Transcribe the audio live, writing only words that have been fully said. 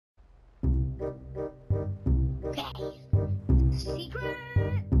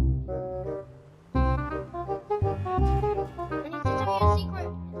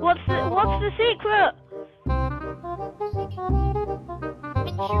the secret? Can you shoot me in the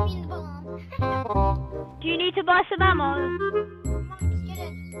bomb? Do you need to buy some ammo? Come on, get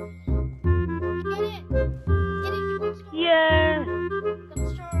it. Get it. Get it, gun store. Yeah. Gun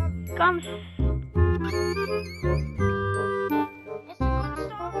store. Guns. It's the gun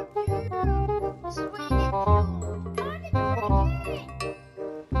store, dude. This is where you get killed. Why did you break it?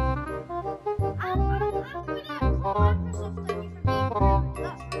 I'm gonna call Microsoft on you for being rude.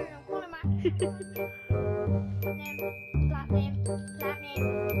 That's rude. I'm calling Microsoft. Platinum, platinum,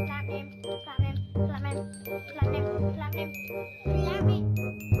 platinum, platinum, platinum, platinum, platinum, platinum,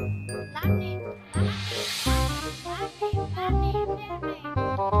 platinum, platinum.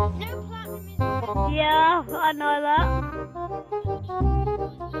 No platinum is good. Yeah, I know that.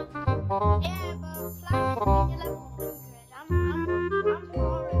 Yeah, but platinum is level 100. I'm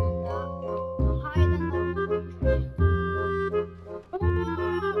lower than that. Higher than level 100.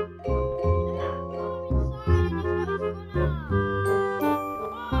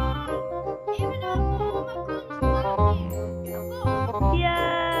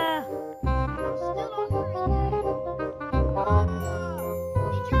 Yeah.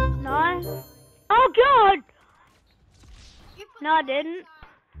 No. Oh God. No, I didn't.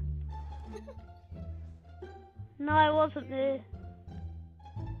 No, I wasn't there.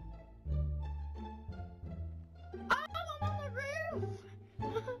 Oh, I'm on the roof!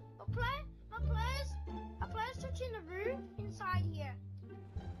 My player's touching the roof inside here.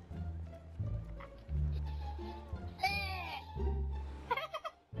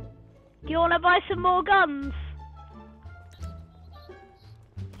 Do you want to buy some more guns?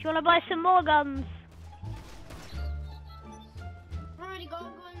 Do you want to buy some more guns? I've already got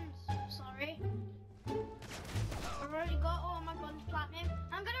guns. Sorry. I've already got all my guns platinum.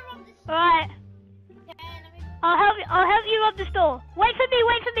 I'm gonna rob this. Alright. Yeah, let me. I'll help you rob the store. Wait for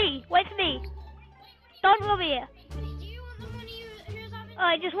me. Don't rob me. Do you want the money who's having?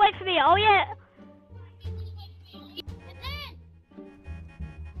 Alright, just wait for me. Oh yeah.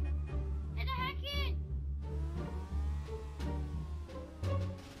 Get the heck in!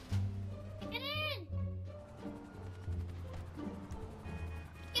 Get in!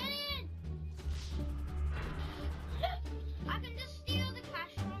 Get in! I can just steal the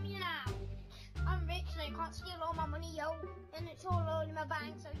cash from you now. I'm rich, so you can't steal all my money, yo. And it's all in my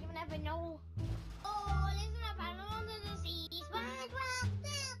bank, so you never know. Oh, listen up, I know under the sea. SpongeBob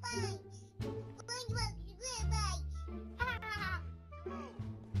SquarePants! SpongeBob SquarePants!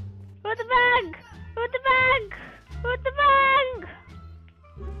 Rob the bank.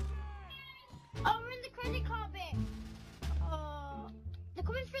 Oh, we're in the credit card bit. Oh, they're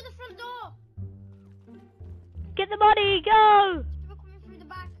coming through the front door. Get the money. Go. They're coming through the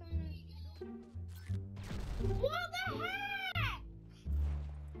back. What the heck?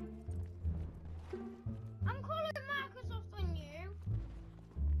 I'm calling Microsoft on you.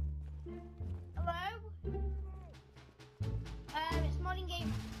 Hello? It's morning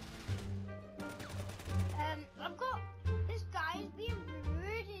game. I've got this guy is being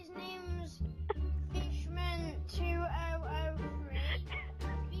rude. His name's Fishman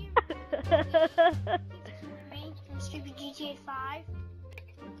 2003. Being rude from stupid GTA5.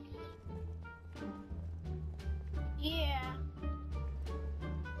 Yeah.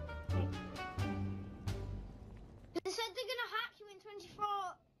 They said they're gonna hack you in 24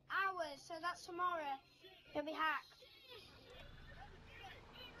 hours, so that's tomorrow. You'll be hacked.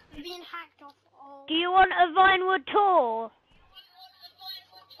 You're being hacked off all. Do you want a Vinewood tour?